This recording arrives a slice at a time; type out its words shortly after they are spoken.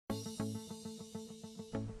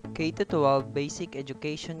K-12 Basic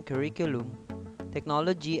Education Curriculum,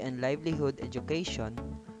 Technology and Livelihood Education,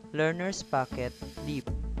 Learner's Packet, LEAP,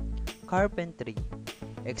 Carpentry,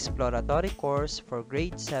 Exploratory course for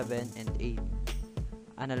grade 7 and 8,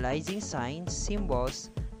 Analyzing signs,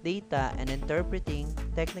 symbols, data, and interpreting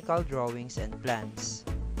technical drawings and plans.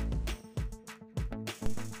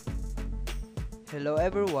 Hello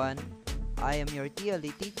everyone, I am your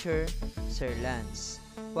TLE teacher, Sir Lance.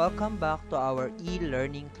 Welcome back to our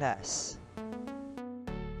e-learning class.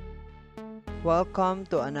 Welcome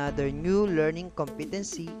to another new learning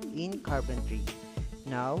competency in Carpentry.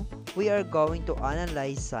 Now, we are going to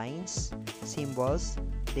analyze signs, symbols,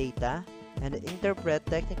 data, and interpret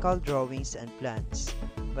technical drawings and plans.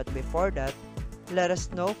 But before that, let us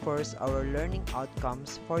know first our learning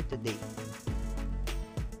outcomes for today.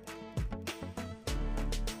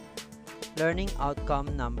 Learning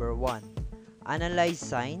outcome number 1. Analyze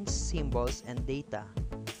signs, symbols, and data.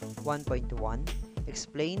 1.1.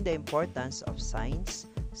 Explain the importance of signs,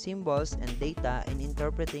 symbols, and data in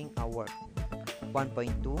interpreting a work.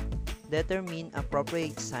 1.2. Determine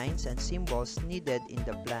appropriate signs and symbols needed in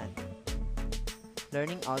the plan.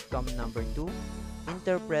 Learning outcome number 2.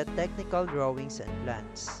 Interpret technical drawings and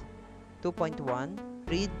plans. 2.1.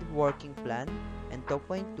 Read working plan. And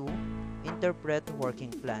 2.2. Interpret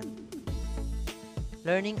working plan.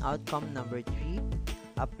 Learning outcome number 3.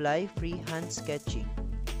 Apply freehand sketching.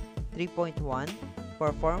 3.1.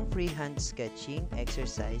 Perform freehand sketching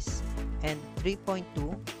exercise. And 3.2.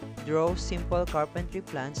 Draw simple carpentry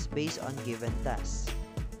plans based on given tasks.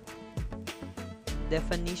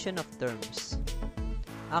 Definition of terms.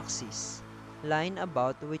 Axis. Line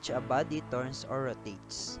about which a body turns or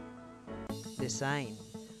rotates. Design.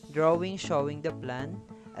 Drawing showing the plan,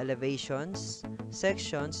 elevations,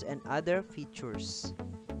 sections, and other features.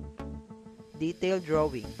 Detailed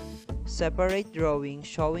drawing. Separate drawing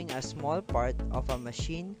showing a small part of a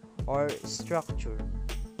machine or structure.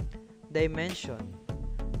 Dimension.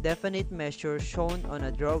 Definite measure shown on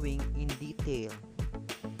a drawing in detail.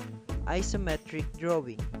 Isometric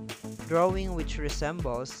drawing. Drawing which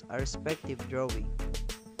resembles a respective drawing.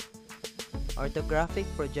 Orthographic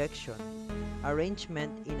projection.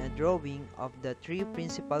 Arrangement in a drawing of the three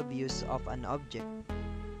principal views of an object.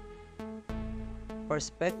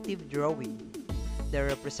 Perspective drawing. The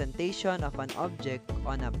representation of an object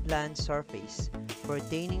on a plan surface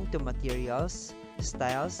pertaining to materials,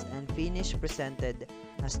 styles, and finish presented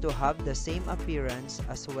as to have the same appearance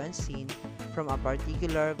as when seen from a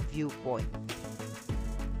particular viewpoint.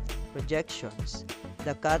 Projections.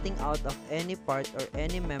 The cutting out of any part or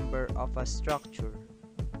any member of a structure.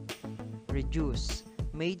 Reduce.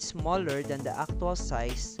 Made smaller than the actual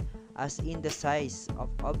size, as in the size of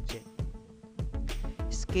object.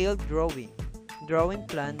 Scaled drawing. Drawing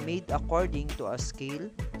plan made according to a scale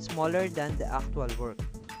smaller than the actual work.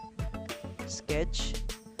 Sketch.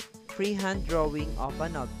 Freehand drawing of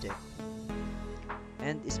an object.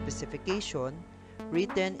 And specification.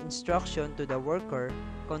 Written instruction to the worker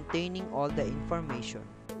containing all the information.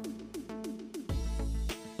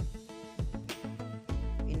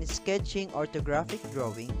 In sketching orthographic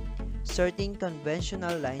drawing, certain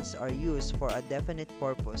conventional lines are used for a definite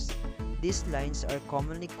purpose. These lines are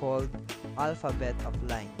commonly called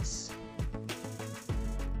Alphabetoflines.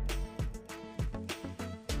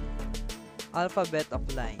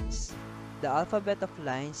 Alphabetoflines. The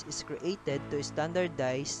Alphabetoflines is created to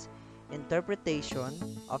standardize interpretation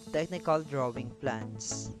of technical drawing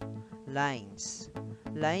plans. Lines.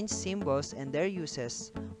 Lines, symbols, and their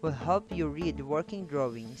uses will help you read working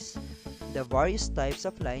drawings. The various types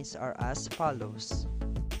of lines are as follows.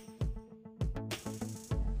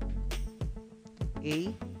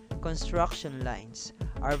 A. Construction lines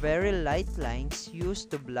are very light lines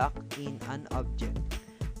used to block in an object.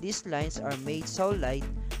 These lines are made so light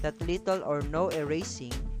that little or no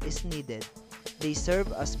erasing is needed. They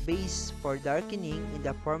serve as base for darkening in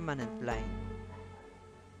the permanent line.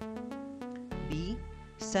 B.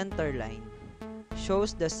 Center line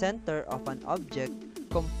shows the center of an object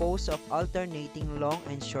composed of alternating long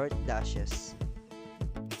and short dashes.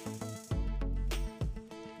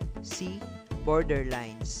 C. Border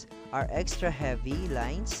lines are extra heavy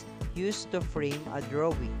lines used to frame a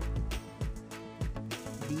drawing.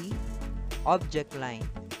 D. Object line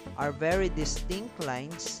are very distinct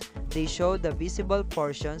lines. They show the visible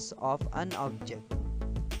portions of an object.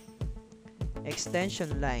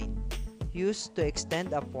 Extension line used to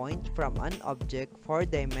extend a point from an object for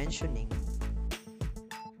dimensioning.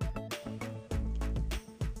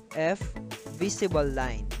 F. Visible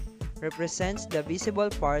line represents the visible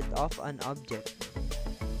part of an object.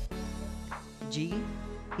 G.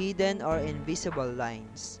 Hidden or invisible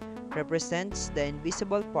lines represents the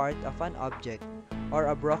invisible part of an object or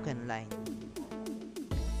a broken line.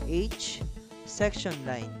 H. Section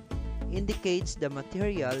line indicates the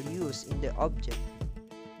material used in the object.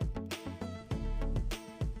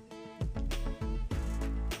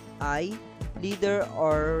 I. Leader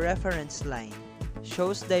or reference line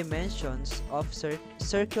shows dimensions of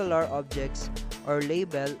circular objects or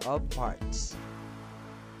label of parts.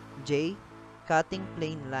 J. Cutting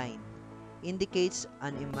plane line indicates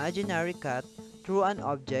an imaginary cut through an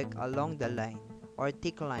object along the line or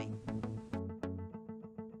thick line.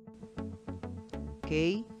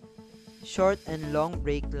 K. Short and long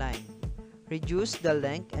break line reduce the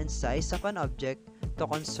length and size of an object to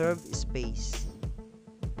conserve space.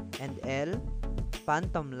 And L.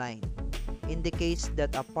 Phantom line indicates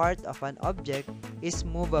that a part of an object is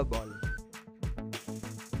movable.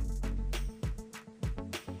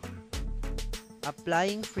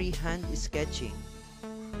 Applying freehand sketching.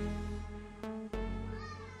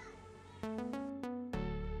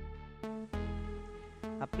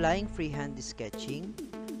 Applying freehand sketching.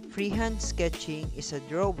 Freehand sketching is a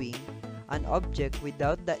drawing an object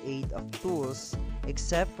without the aid of tools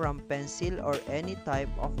except from pencil or any type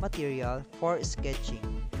of material for sketching.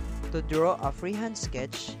 To draw a freehand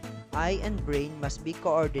sketch, eye and brain must be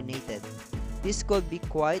coordinated. This could be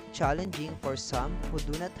quite challenging for some who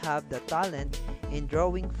do not have the talent in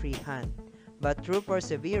drawing freehand, but through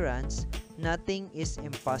perseverance, nothing is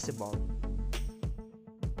impossible.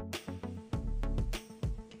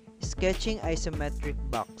 Sketching isometric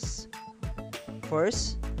box.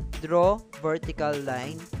 First, draw vertical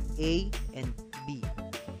line A and B.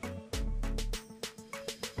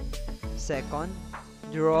 Second,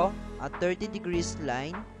 draw a 30 degrees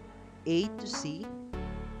line A to C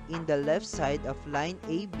in the left side of line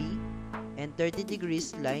AB and 30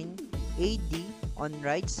 degrees line AD on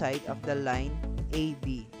right side of the line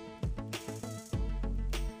AB.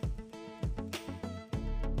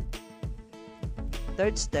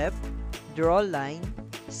 Third step, draw line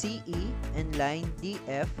CE and line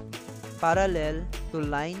DF parallel to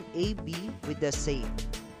line AB with the same.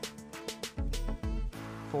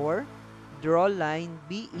 4. Draw line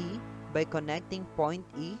BE by connecting point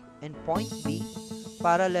E and point B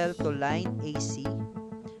parallel to line AC,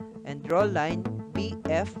 and draw line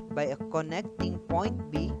BF by connecting point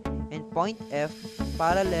B and point F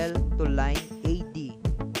parallel to line AD.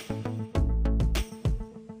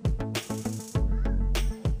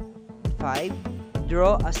 5.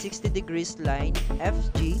 Draw a 60 degrees line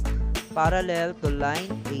FG parallel to line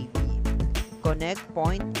AB. Connect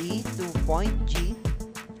point E to point G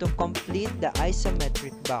to complete the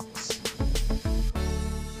isometric box.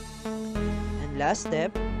 And last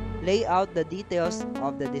step, lay out the details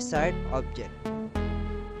of the desired object.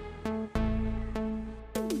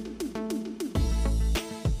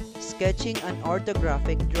 Sketching an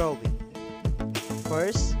orthographic drawing.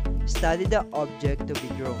 First, study the object to be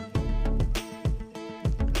drawn.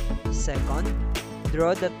 Second,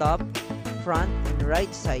 draw the top, front, and right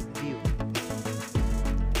side view.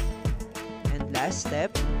 And last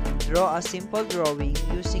step, draw a simple drawing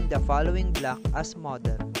using the following block as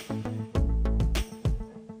model.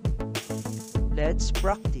 Let's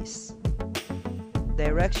practice.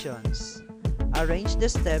 Directions. Arrange the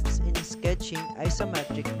steps in sketching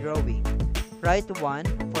isometric drawing. Write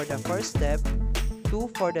 1 for the first step, 2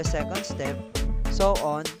 for the second step, so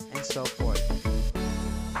on and so forth.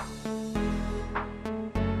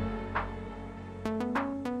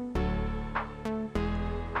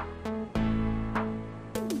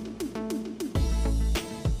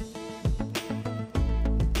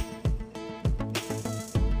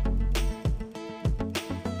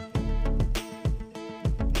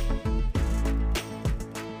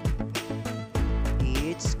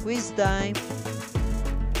 It's quiz time!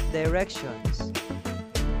 Directions.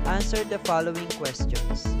 Answer the following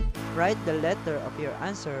questions. Write the letter of your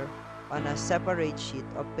answer on a separate sheet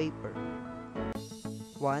of paper.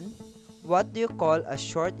 1. What do you call a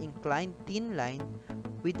short inclined thin line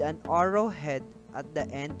with an arrowhead at the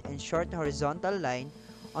end and short horizontal line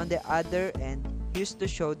on the other end used to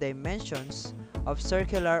show dimensions of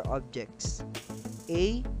circular objects?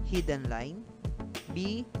 A. Hidden line,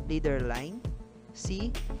 B. Leader line,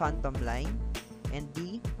 C. Phantom line, and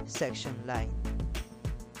D. Section line.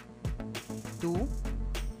 2.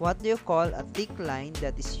 What do you call a thick line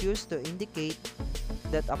that is used to indicate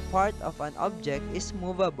that a part of an object is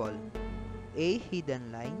movable? A.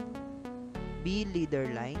 Hidden line, B.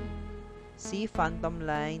 Leader line, C. Phantom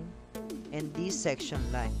line, and D. Section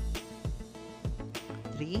line.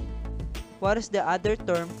 3. What is the other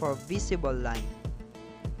term for visible line?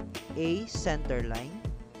 A. Center line,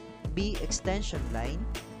 B. Extension line,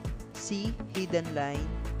 C. Hidden line,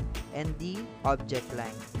 and D. Object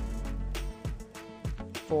line.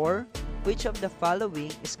 4. Which of the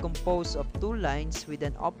following is composed of two lines with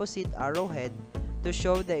an opposite arrowhead to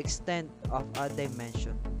show the extent of a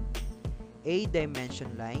dimension? A. Dimension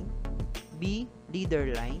line, B.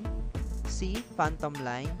 Leader line, C. Phantom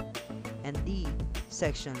line, and D.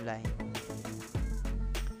 Section line.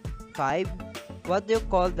 5. What do you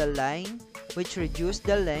call the line which reduces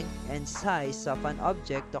the length and size of an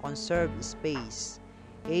object to conserve space?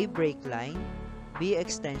 A. Break line, B.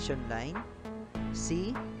 Extension line,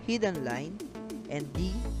 C. Hidden line, and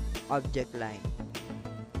D. Object line.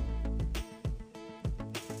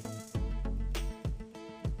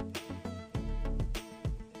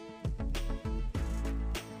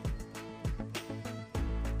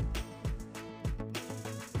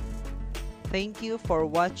 Thank you for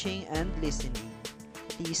watching and listening.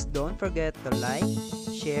 Please don't forget to like,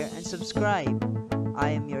 share, and subscribe.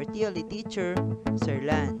 I am your TLE teacher, Sir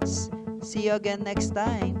Lance. See you again next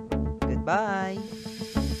time. Goodbye!